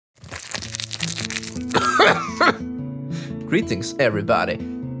Greetings, everybody.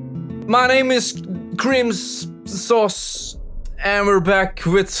 My name is Cream Sauce, and we're back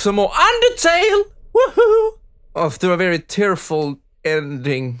with some more Undertale! Woohoo! After a very tearful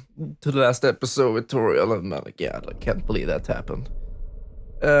ending to the last episode with Toriel, and my god, I can't believe that happened.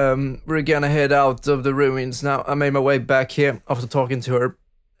 We're gonna head out of the ruins now. I made my way back here after talking to her,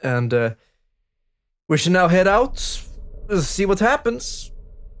 and we should now head out, see what happens.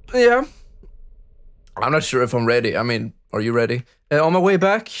 Yeah. I'm not sure if I'm ready. I mean, are you ready? On my way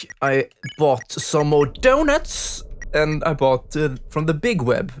back, I bought some more donuts, and I bought from the Big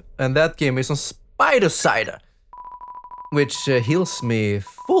Web, and that gave me some spider cider, which heals me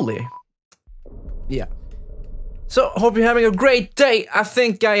fully. Yeah. So, hope you're having a great day. I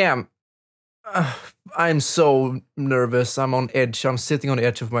think I am. I'm so nervous. I'm on edge. I'm sitting on the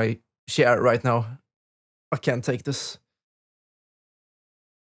edge of my chair right now. I can't take this.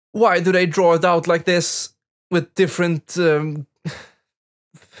 Why do they draw it out like this? With different, I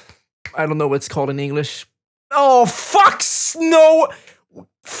don't know what it's called in English. Oh, fucks! No!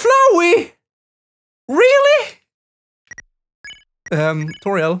 Flowey! Really?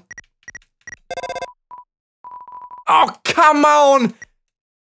 Toriel. Oh, come on!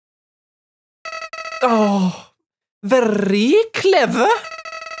 Oh, very clever.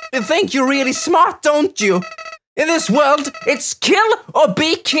 You think you're really smart, don't you? In this world, it's kill or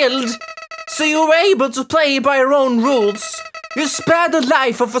be killed. So you were able to play by your own rules. You spared the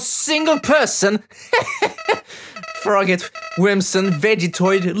life of a single person. Frogget, Wimson,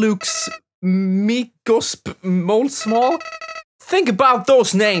 Vegetoid, Luke's, Mikosp, Moldsmall. Think about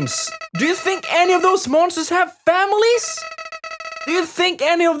those names. Do you think any of those monsters have families? Do you think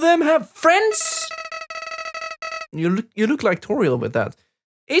any of them have friends? You look like Toriel with that.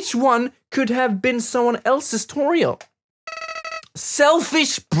 Each one could have been someone else's Toriel.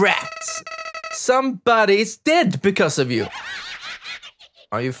 Selfish brats. Somebody's dead because of you.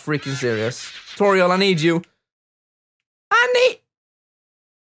 Are you freaking serious? Toriel, I need you.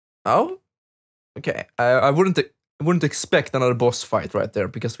 Oh? Okay, I wouldn't expect another boss fight right there,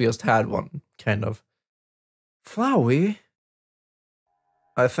 because we just had one, kind of. Flowey?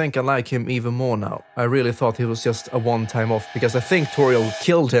 I think I like him even more now. I really thought he was just a one-time off, because I think Toriel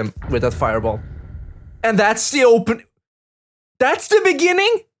killed him with that fireball. And that's the open... That's the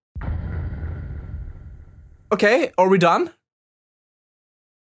beginning? Okay, are we done?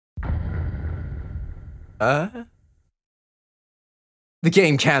 The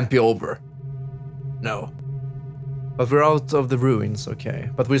game can't be over. No. But we're out of the ruins, okay.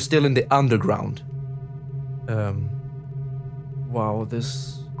 But we're still in the underground. Wow,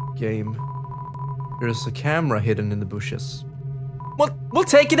 this game... There's a camera hidden in the bushes. We'll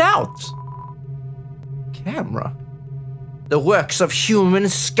take it out! Camera? The works of human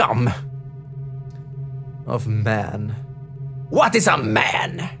scum. Of man. What is a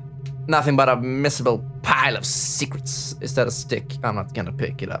man? Nothing but a miserable pile of secrets. Is that a stick? I'm not gonna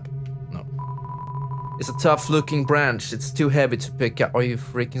pick it up. No. It's a tough-looking branch. It's too heavy to pick up. Are you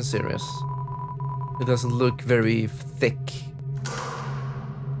freaking serious? It doesn't look very thick.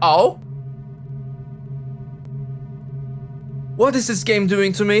 Oh? What is this game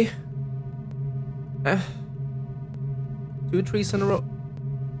doing to me? 2 trees in a row.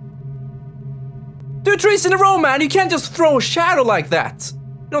 2 trees in a row, man! You can't just throw a shadow like that!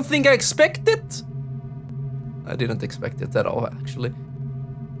 You don't think I expect it? I didn't expect it at all, actually.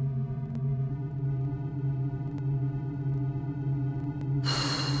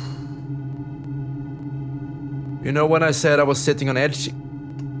 You know, when I said I was sitting on edge,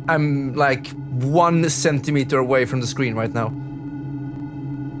 I'm like 1 centimeter away from the screen right now.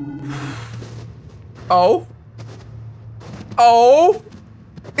 Oh? Oh?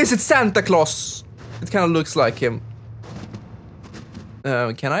 Is it Santa Claus? It kind of looks like him.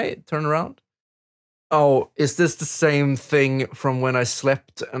 Can I turn around? Oh, is this the same thing from when I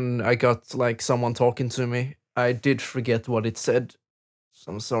slept and I got like someone talking to me? I did forget what it said,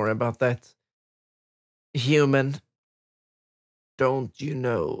 so I'm sorry about that. Human, don't you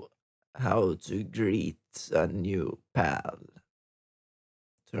know how to greet a new pal?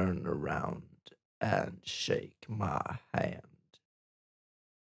 Turn around and shake my hand.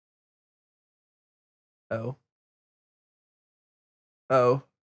 Oh. Oh,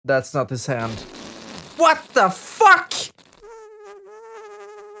 that's not his hand. What the fuck?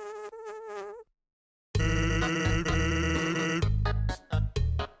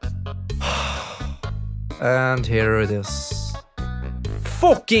 And here it is.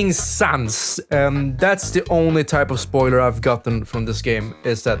 Fucking Sans! That's the only type of spoiler I've gotten from this game,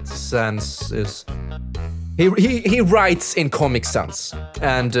 is that Sans is He writes in Comic Sans,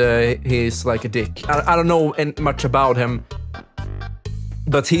 and he's like a dick. I don't know much about him,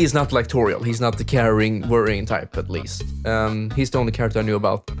 but he's not lectorial. He's not the caring, worrying type, at least. He's the only character I knew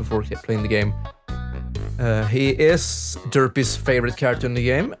about before playing the game. He is Derpy's favorite character in the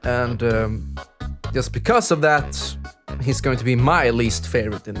game, and just because of that, he's going to be my least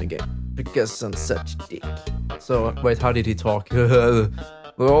favorite in the game, because I'm such a dick. So, wait, how did he talk?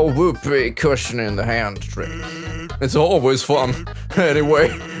 The old whoopee cushion in the hand trick. It's always fun. Anyway,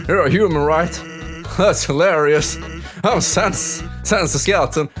 you're a human, right? That's hilarious. I'm Sans the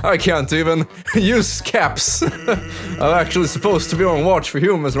Skeleton. I can't even use caps. I'm actually supposed to be on watch for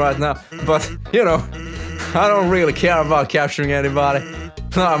humans right now, but, you know, I don't really care about capturing anybody.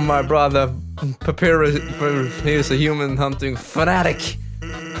 Not my brother Papyrus, he's a human hunting fanatic.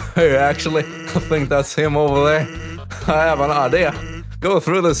 Hey, actually, I think that's him over there. I have an idea. Go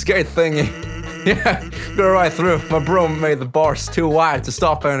through this gate thingy. Yeah, go right through. My bro made the bars too wide to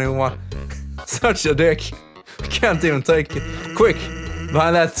stop anyone. Such a dick. Can't even take it. Quick,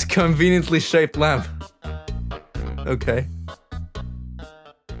 behind that conveniently shaped lamp. Okay.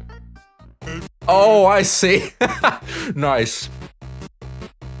 Oh, I see. Nice.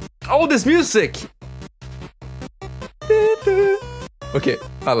 Oh, this music! Okay,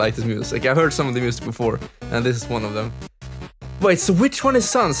 I like this music. I've heard some of the music before, and this is one of them. Wait, so which one is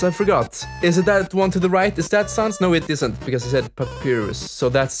Sans? I forgot. Is it that one to the right? Is that Sans? No, it isn't, because it said Papyrus. So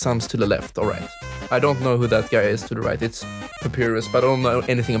that's Sans to the left, alright. I don't know who that guy is to the right. It's Papyrus, but I don't know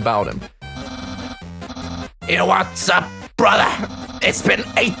anything about him. You know what's up, brother? It's been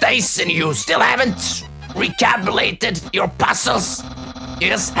 8 days and you still haven't recalculated your puzzles. You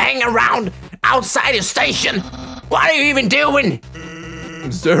just hang around outside your station. What are you even doing?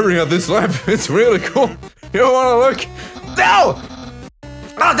 I'm staring at this lamp. It's really cool. You wanna look? No!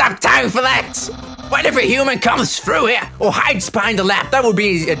 I don't have time for that! What if a human comes through here or hides behind the lamp? That would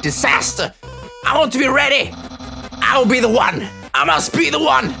be a disaster. I want to be ready. I will be the one. I must be the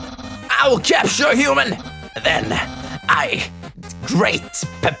one. I will capture a human. Then great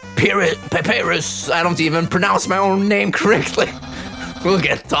Papyrus, I don't even pronounce my own name correctly, will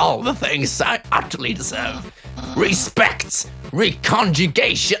get all the things I utterly deserve. Respect,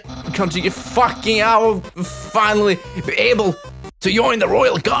 reconjugation, fucking, I will finally be able to join the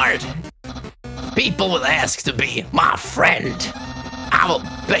Royal Guard. People will ask to be my friend. I will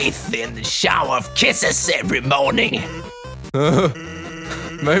bathe in the shower of kisses every morning.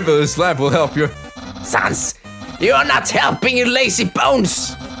 Maybe this lamp will help you. Sans, you are not helping, you lazy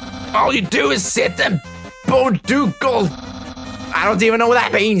bones. All you do is sit and boondoggle. I don't even know what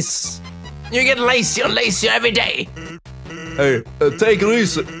that means. You get lazier and lazier every day. Hey, take it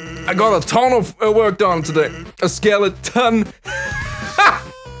easy. I got a ton of work done today. A skeleton.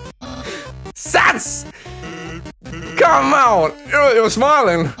 Sans! Come on, you're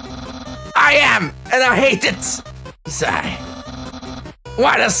smiling. I am, and I hate it. Sigh.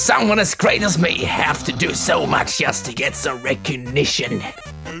 Why does someone as great as me have to do so much just to get some recognition?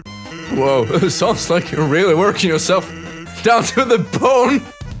 Whoa, it sounds like you're really working yourself down to the bone.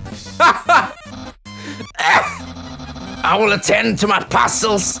 I will attend to my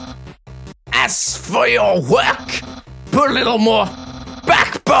puzzles. As for your work, put a little more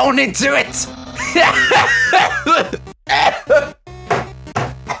backbone into it.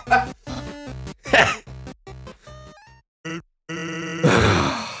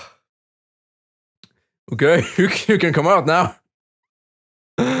 Okay, you can come out now.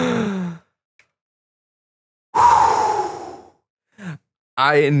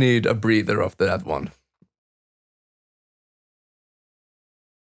 I need a breather after that one.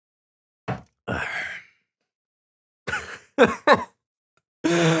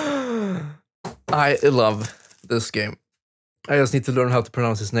 I love this game. I just need to learn how to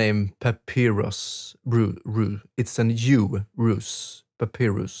pronounce his name. Papyrus. It's an U. Rus.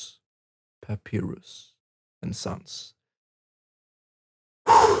 Papyrus. Papyrus. And Sans.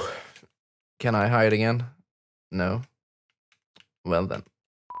 Can I hide again? No. Well then.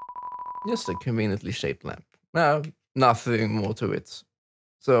 Just a conveniently shaped lamp. No, nothing more to it.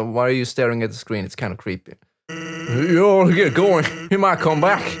 So why are you staring at the screen? It's kind of creepy. You ought to get going. He might come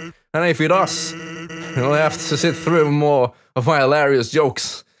back. And if he does, you'll have to sit through more of my hilarious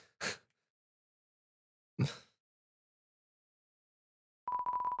jokes.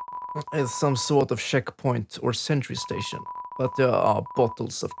 It's some sort of checkpoint or sentry station, but there are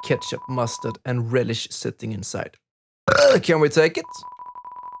bottles of ketchup, mustard, and relish sitting inside. Can we take it?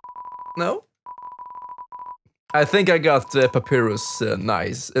 No? I think I got Papyrus'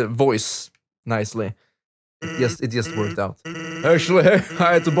 voice nicely. It just worked out. Actually, hey,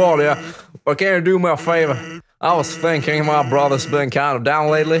 I had to bother you, but can you do me a favor? I was thinking my brother's been kind of down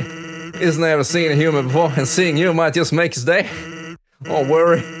lately. He's never seen a human before, and seeing you might just make his day. Don't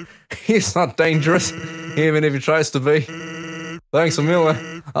worry, he's not dangerous, even if he tries to be. Thanks a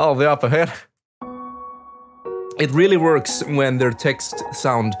million, I'll be up ahead. It really works when their text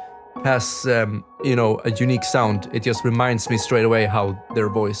sound has, you know, a unique sound. It just reminds me straight away how their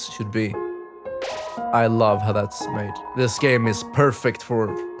voice should be. I love how that's made. This game is perfect for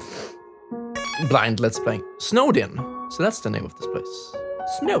blind let's play. Snowden. So that's the name of this place.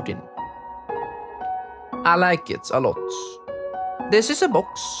 Snowden. I like it a lot. This is a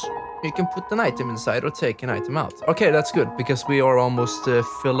box. You can put an item inside or take an item out. Okay, that's good, because we are almost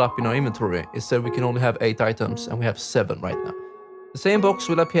filled up in our inventory. It said we can only have 8 items, and we have 7 right now. The same box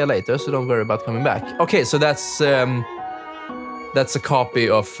will appear later, so don't worry about coming back. Okay, so that's a copy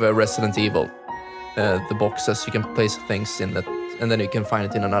of Resident Evil. The boxes, you can place things in that, and then you can find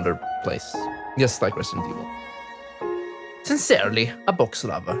it in another place. Just like Resident Evil. Sincerely, a box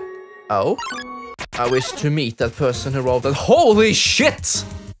lover. Oh? I wish to meet that person who wrote that. Holy shit!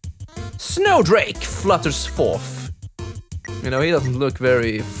 Snowdrake flutters forth. You know, he doesn't look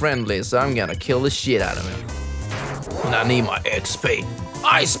very friendly, so I'm gonna kill the shit out of him. And I need my XP.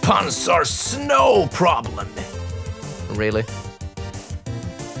 Ice puns are no problem. Really?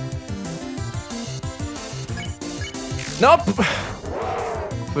 Nope!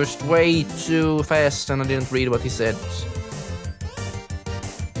 Pushed way too fast and I didn't read what he said.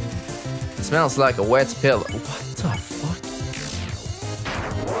 It smells like a wet pill. What the fuck?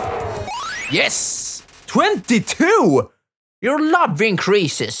 Yes! 22! Your love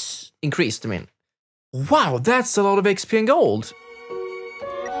increased, I mean. Wow, that's a lot of XP and gold.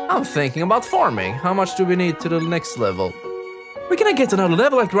 I'm thinking about farming. How much do we need to the next level? We're gonna get another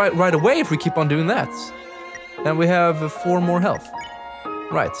level like right away if we keep on doing that. And we have 4 more health.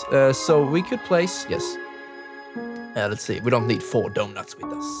 Right, so we could place, yes. Let's see, we don't need 4 donuts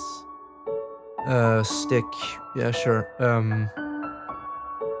with us. Stick, yeah, sure.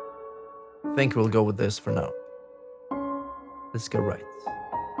 I think we'll go with this for now. Let's go right.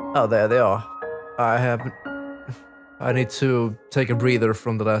 Oh, there they are. I need to take a breather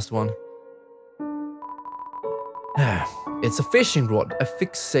from the last one. It's a fishing rod,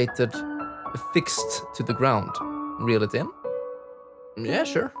 affixed to the ground. Reel it in? Yeah,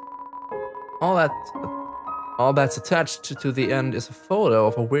 sure. All that's attached to the end is a photo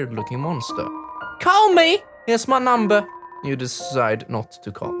of a weird-looking monster. Call me! Here's my number. You decide not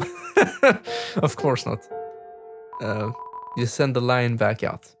to call. Of course not. You send the line back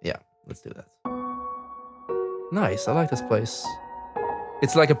out. Yeah, let's do that. Nice, I like this place.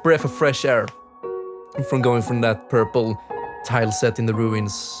 It's like a breath of fresh air from going from that purple tile set in the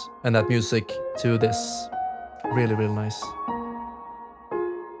ruins and that music to this. Really, really nice.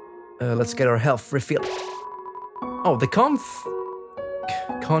 Let's get our health refilled. Oh, the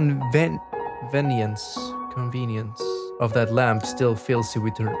convenience of that lamp still fills you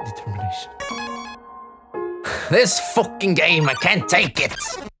with determination. This fucking game, I can't take it.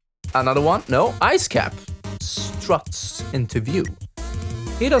 Another one? No, ice cap struts into view.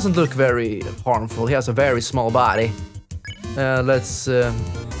 He doesn't look very harmful. He has a very small body. Let's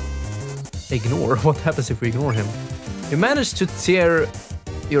ignore. What happens if we ignore him? You managed to tear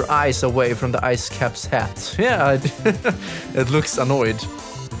your eyes away from the ice cap's hat. Yeah, it looks annoyed.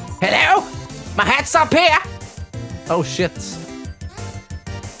 Hello? My hat's up here! Oh shit.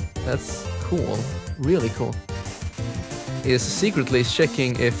 That's cool. Really cool. He is secretly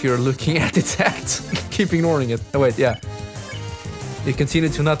checking if you're looking at its hat. Keep ignoring it. Oh wait, yeah. You continue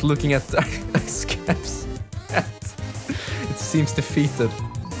to not looking at the ice cap's hat. It seems defeated.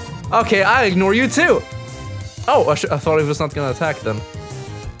 Okay, I ignore you too! Oh, I thought he was not gonna attack then.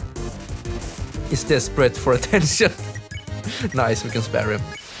 He's desperate for attention. Nice, we can spare him.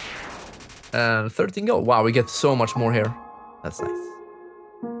 And 13 gold. Wow, we get so much more here. That's nice.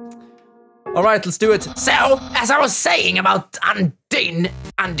 All right, let's do it. So, as I was saying about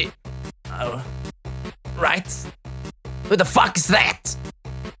right? Who the fuck is that?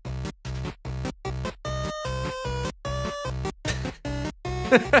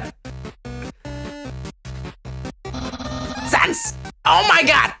 Sans! Oh my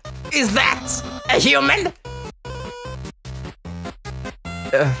god! Is that a human?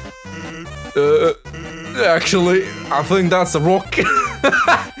 Actually, I think that's a rock.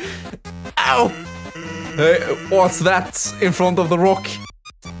 Oh! Hey, what's that in front of the rock?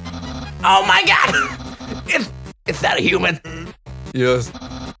 Oh my god! Is that a human? Yes.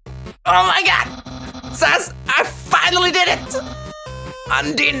 Oh my god! Sans, I finally did it!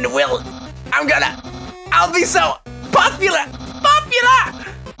 Undine will... I'm gonna... I'll be so popular!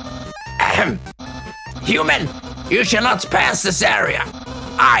 Popular! Ahem. Human, you shall not pass this area.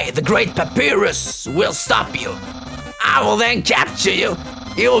 I, the great Papyrus, will stop you. I will then capture you.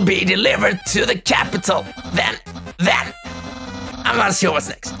 You will be delivered to the capital. Then, I'm not sure what's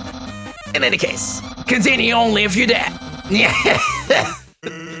next. In any case, continue only if you dare.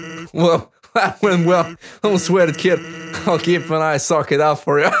 Well, that went well. Don't sweat it, kid. I'll keep an eye socket out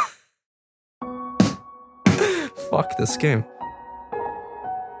for you. Fuck this game.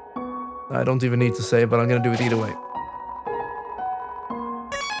 I don't even need to say, but I'm gonna do it either way.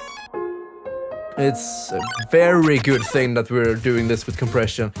 It's a very good thing that we're doing this with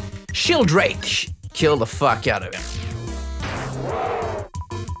compression. Shielddrake, kill the fuck out of him.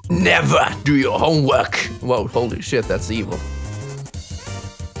 Never do your homework. Whoa, holy shit, that's evil.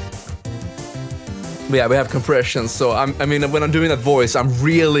 But yeah, we have compression, so I mean, when I'm doing that voice, I'm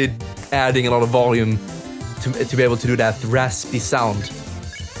really adding a lot of volume to be able to do that raspy sound.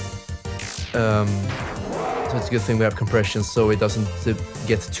 So it's a good thing we have compression, so it doesn't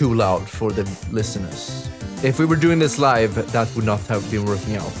get too loud for the listeners. If we were doing this live, that would not have been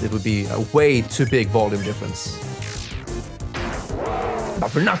working out. It would be a way too big volume difference.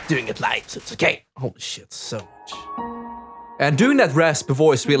 But we're not doing it live, so it's okay. Holy shit, so much. And doing that raspy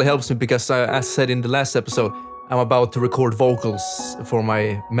voice really helps me because, as I said in the last episode, I'm about to record vocals for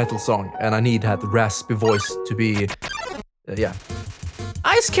my metal song, and I need that raspy voice to be, yeah.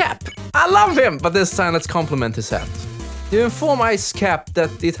 Ice Cap! I love him! But this time let's compliment his hat. You inform Ice Cap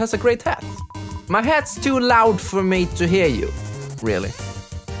that it has a great hat. My hat's too loud for me to hear you. Really?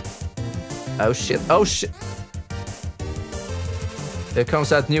 Oh shit, oh shit. There comes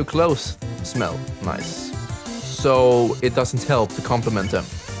that new clothes smell. Nice. So it doesn't help to compliment them.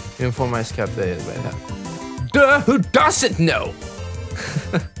 You inform Ice Cap they have a great hat. Duh, who doesn't know?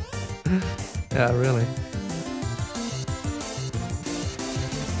 Yeah, really.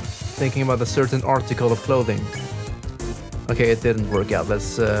 Thinking about a certain article of clothing. Okay, it didn't work out.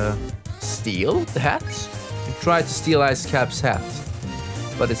 Let's steal the hat. You tried to steal Ice Cap's hat,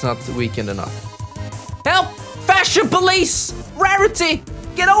 but it's not weakened enough. Help! Fashion police! Rarity!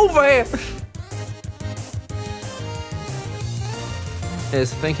 Get over here!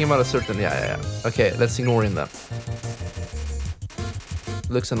 Is thinking about a certain... Yeah. Okay, let's ignore him then.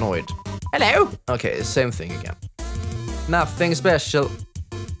 Looks annoyed. Hello? Okay, same thing again. Nothing special.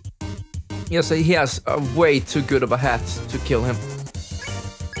 Yes, he has a way too good of a hat to kill him.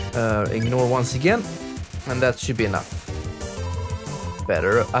 Ignore once again, and that should be enough.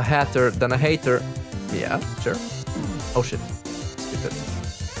 Better a hatter than a hater. Yeah, sure. Oh shit. Stupid.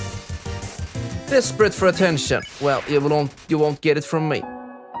 Desperate for attention. Well, you won't get it from me.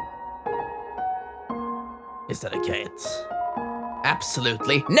 Is that a cat?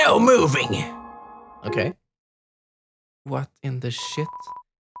 Absolutely no moving. Okay. What in the shit?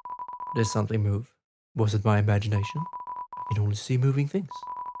 Did something move? Was it my imagination? I can only see moving things.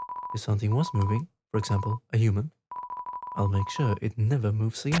 If something was moving, for example, a human, I'll make sure it never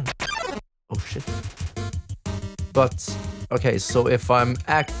moves again. Oh shit. But, okay, so if I'm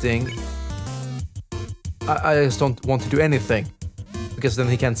acting, I just don't want to do anything, because then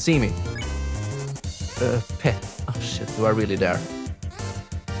he can't see me. Pet. Oh shit, do I really dare?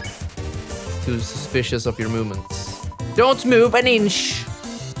 Too suspicious of your movements. Don't move an inch!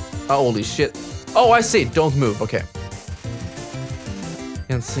 Oh, holy shit. Oh, I see. Don't move. Okay.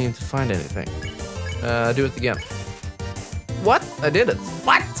 Can't seem to find anything. Do it again. What? I did it.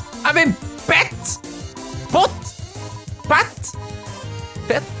 What? I mean, pet! Put! Pat!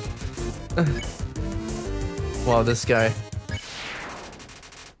 Pet? Wow, this guy.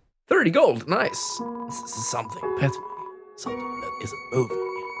 30 gold. Nice. This is something. Pet me. Something that isn't moving.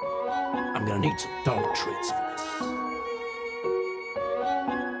 I'm gonna need some dog treats for this.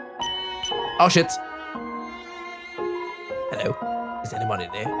 Oh shit. Hello? Is anybody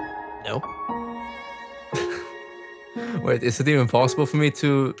there? No? Wait, is it even possible for me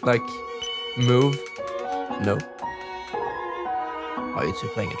to, like, move? No. Are you two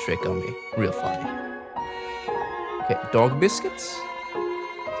playing a trick on me? Real funny. Okay, dog biscuits?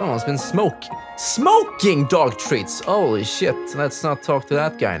 Someone's been smoking dog treats. Holy shit, let's not talk to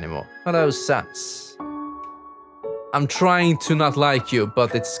that guy anymore. Hello, Sans. I'm trying to not like you,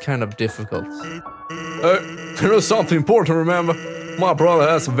 but it's kind of difficult. There is something important to remember. My brother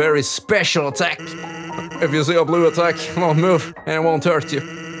has a very special attack. If you see a blue attack, don't move and it won't hurt you.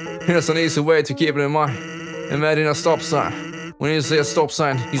 Here's an easy way to keep it in mind. Imagine a stop sign. When you see a stop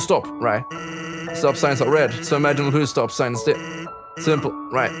sign, you stop, right? Stop signs are red, so imagine a blue stop sign instead. Simple,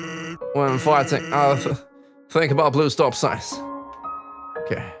 right? When fighting, think about blue stop signs.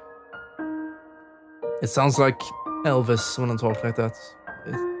 Okay. It sounds like Elvis when I talk like that.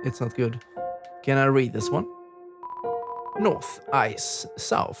 It's not good. Can I read this one? North, ice.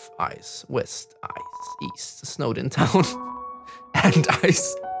 South, ice. West, ice. East, snowed in town. And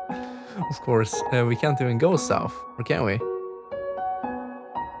ice. Of course, we can't even go south, or can we?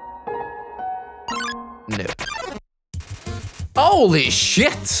 No. Holy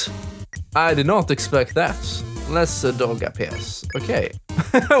shit! I did not expect that. Let's dog appears. Okay.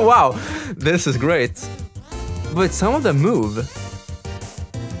 Wow, this is great. But some of them move.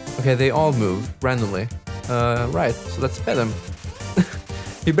 Okay, they all move randomly. Right, so let's pet him.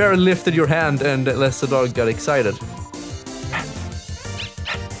 He barely lifted your hand and the dog got excited.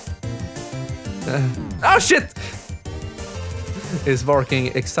 Oh shit! He's barking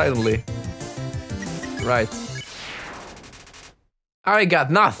excitedly. Right. I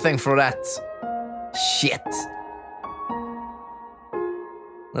got nothing for that. Shit.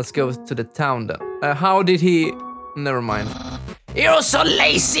 Let's go to the town then. How did he... Never mind. You're so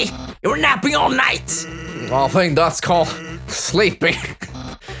lazy. You were napping all night. I think that's called sleeping.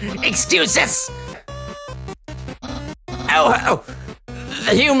 Excuses. Oh,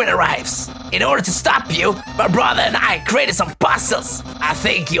 the human arrives. In order to stop you, my brother and I created some puzzles. I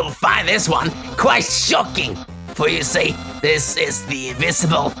think you'll find this one quite shocking. For you see, this is the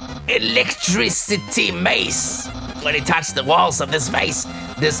invisible electricity maze. When you touch the walls of this maze,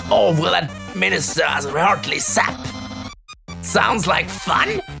 this orb will administer a heartly sap. Sounds like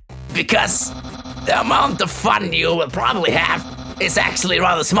fun? Because the amount of fun you will probably have is actually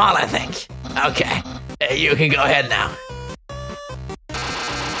rather small, I think. Okay, you can go ahead now.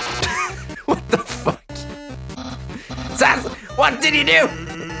 What the fuck? Saz, what did you do?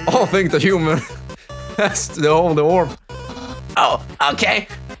 I think the human has to hold the orb. Oh, okay.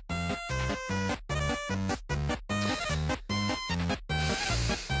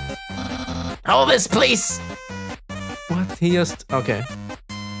 Hold this, please. What? He just... Okay.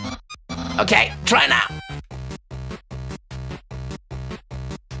 Okay, try now.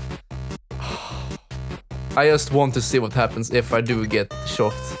 I just want to see what happens if I do get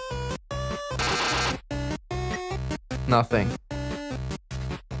shocked. Nothing.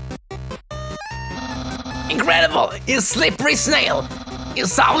 Incredible, you slippery snail. You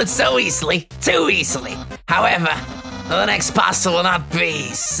solved it so easily, too easily. However, the next puzzle will not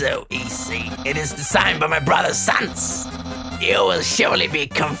be so easy. It is designed by my brother's sons. You will surely be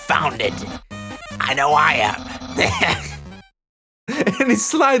confounded. I know I am. And he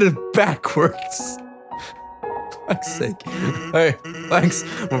slided backwards. For fuck's sake. Hey, thanks.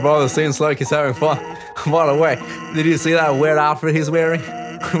 My brother seems like he's having fun. By the way, did you see that weird outfit he's wearing?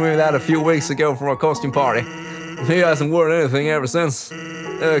 We were that a few weeks ago from a costume party. He hasn't worn anything ever since.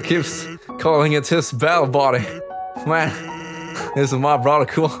 Keeps calling it his battle body. Man, isn't my brother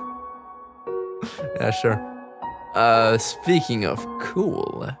cool? Yeah, sure. Speaking of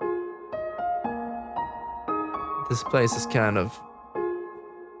cool, this place is kind of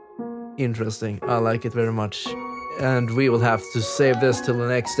interesting. I like it very much. And we will have to save this till the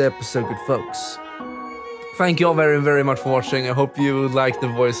next episode, good folks. Thank you all very, very much for watching. I hope you like the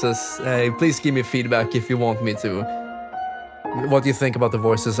voices. Please give me feedback if you want me to. What do you think about the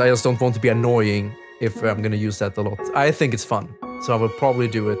voices? I just don't want to be annoying if I'm gonna use that a lot. I think it's fun, so I will probably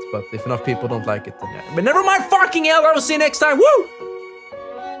do it, but if enough people don't like it, then yeah. But never mind fucking hell, I will see you next time, woo!